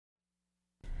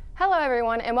Hello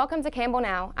everyone and welcome to Campbell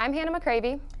Now. I'm Hannah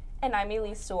McCravey. And I'm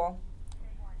Elise Sewell.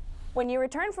 When you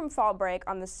return from fall break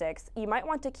on the 6th, you might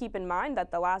want to keep in mind that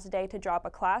the last day to drop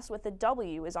a class with a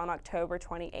W is on October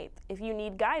 28th. If you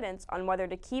need guidance on whether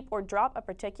to keep or drop a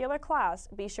particular class,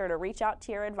 be sure to reach out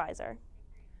to your advisor.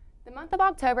 The month of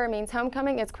October means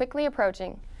homecoming is quickly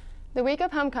approaching. The week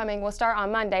of homecoming will start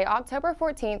on Monday, October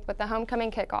 14th with the homecoming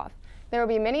kickoff. There will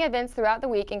be many events throughout the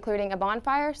week, including a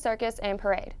bonfire, circus, and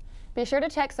parade. Be sure to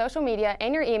check social media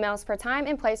and your emails for time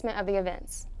and placement of the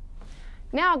events.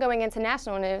 Now going into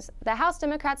national news, the House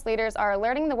Democrats leaders are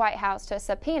alerting the White House to a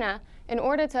subpoena in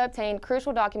order to obtain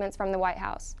crucial documents from the White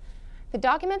House. The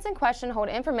documents in question hold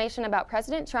information about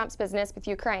President Trump's business with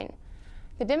Ukraine.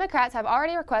 The Democrats have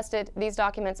already requested these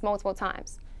documents multiple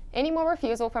times. Any more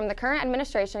refusal from the current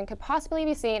administration could possibly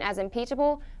be seen as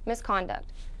impeachable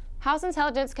misconduct. House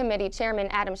Intelligence Committee Chairman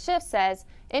Adam Schiff says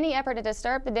any effort to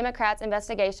disturb the Democrats'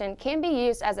 investigation can be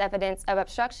used as evidence of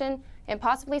obstruction and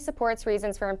possibly supports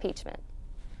reasons for impeachment.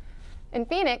 In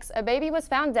Phoenix, a baby was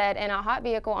found dead in a hot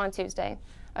vehicle on Tuesday.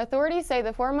 Authorities say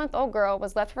the 4-month-old girl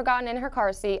was left forgotten in her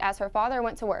car seat as her father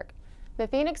went to work. The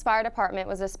Phoenix Fire Department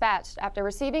was dispatched after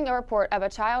receiving a report of a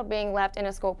child being left in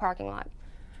a school parking lot.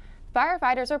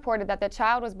 Firefighters reported that the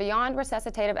child was beyond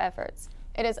resuscitative efforts.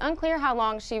 It is unclear how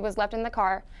long she was left in the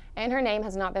car, and her name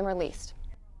has not been released.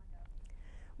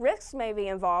 Risks may be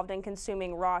involved in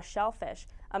consuming raw shellfish.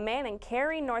 A man in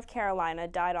Cary, North Carolina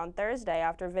died on Thursday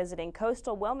after visiting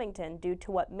coastal Wilmington due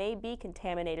to what may be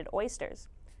contaminated oysters.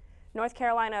 North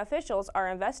Carolina officials are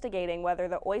investigating whether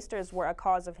the oysters were a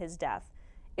cause of his death.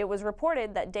 It was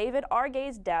reported that David R.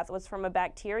 Gay's death was from a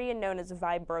bacteria known as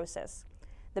fibrosis.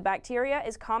 The bacteria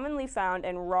is commonly found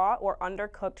in raw or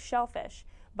undercooked shellfish,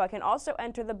 but can also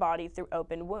enter the body through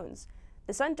open wounds.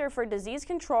 The Center for Disease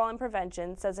Control and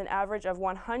Prevention says an average of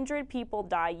 100 people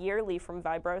die yearly from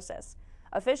fibrosis.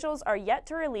 Officials are yet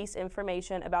to release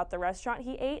information about the restaurant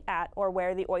he ate at or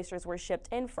where the oysters were shipped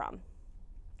in from.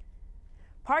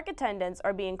 Park attendants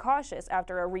are being cautious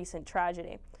after a recent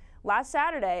tragedy. Last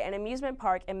Saturday, an amusement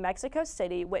park in Mexico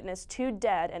City witnessed 2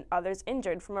 dead and others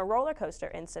injured from a roller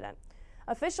coaster incident.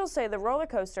 Officials say the roller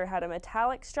coaster had a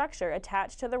metallic structure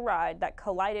attached to the ride that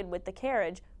collided with the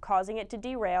carriage, causing it to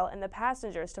derail and the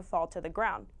passengers to fall to the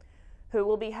ground. Who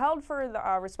will be held for the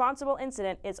responsible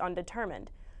incident is undetermined.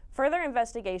 Further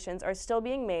investigations are still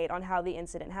being made on how the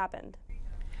incident happened.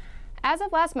 As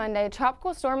of last Monday,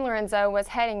 Tropical Storm Lorenzo was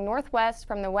heading northwest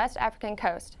from the West African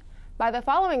coast. By the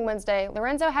following Wednesday,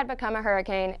 Lorenzo had become a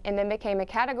hurricane and then became a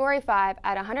Category 5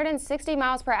 at 160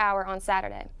 miles per hour on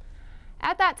Saturday.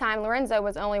 At that time, Lorenzo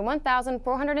was only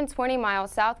 1,420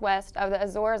 miles southwest of the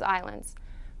Azores Islands.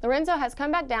 Lorenzo has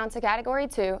come back down to Category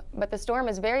 2, but the storm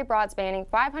is very broad, spanning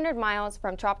 500 miles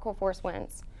from tropical force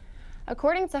winds.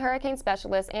 According to hurricane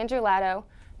specialist Andrew Latto,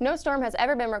 no storm has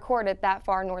ever been recorded that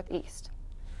far northeast.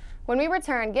 When we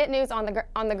return, get news on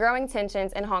the growing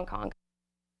tensions in Hong Kong.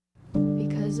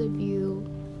 Because of you,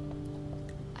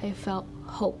 I felt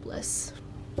hopeless.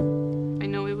 I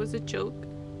know it was a joke,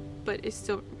 but it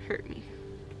still hurt me.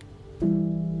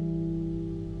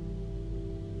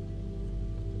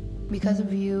 Because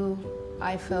of you,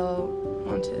 I felt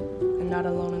wanted and not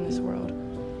alone in this world.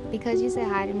 Because you said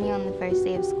hi to me on the first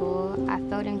day of school, I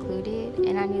felt included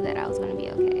and I knew that I was going to be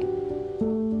okay.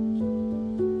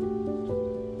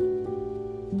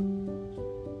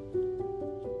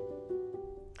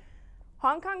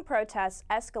 Hong Kong protests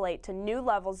escalate to new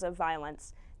levels of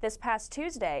violence. This past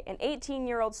Tuesday, an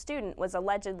 18-year-old student was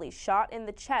allegedly shot in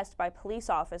the chest by police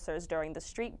officers during the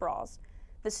street brawls.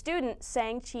 The student,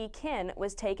 Sang Chi Kin,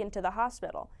 was taken to the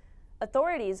hospital.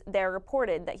 Authorities there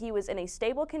reported that he was in a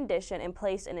stable condition and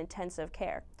placed in intensive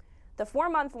care. The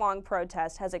 4-month-long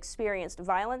protest has experienced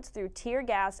violence through tear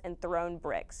gas and thrown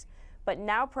bricks. But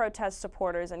now protest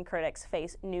supporters and critics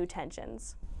face new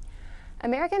tensions.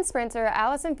 American sprinter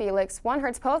Allison Felix won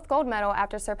her 12th gold medal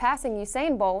after surpassing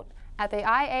Usain Bolt at the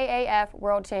IAAF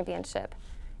World Championship.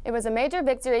 It was a major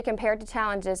victory compared to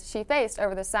challenges she faced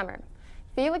over the summer.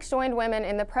 Felix joined women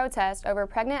in the protest over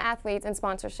pregnant athletes and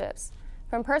sponsorships.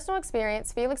 From personal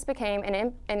experience, Felix became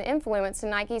an influence to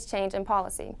Nike's change in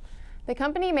policy. The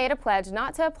company made a pledge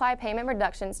not to apply payment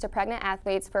reductions to pregnant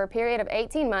athletes for a period of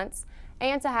 18 months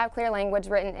and to have clear language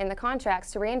written in the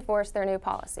contracts to reinforce their new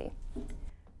policy.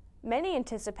 Many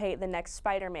anticipate the next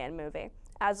Spider-Man movie.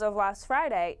 As of last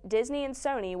Friday, Disney and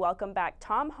Sony welcomed back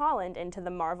Tom Holland into the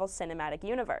Marvel Cinematic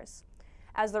Universe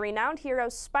as the renowned hero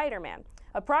Spider-Man.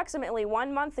 Approximately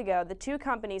 1 month ago, the two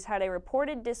companies had a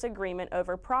reported disagreement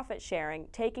over profit sharing,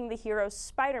 taking the hero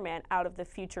Spider-Man out of the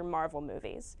future Marvel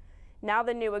movies. Now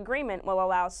the new agreement will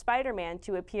allow Spider-Man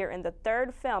to appear in the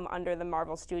 3rd film under the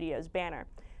Marvel Studios banner.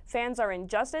 Fans are in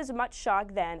just as much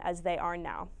shock then as they are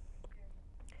now.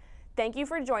 Thank you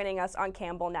for joining us on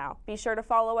Campbell Now. Be sure to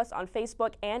follow us on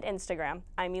Facebook and Instagram.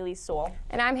 I'm Elise Sewell.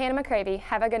 And I'm Hannah McCravey.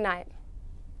 Have a good night.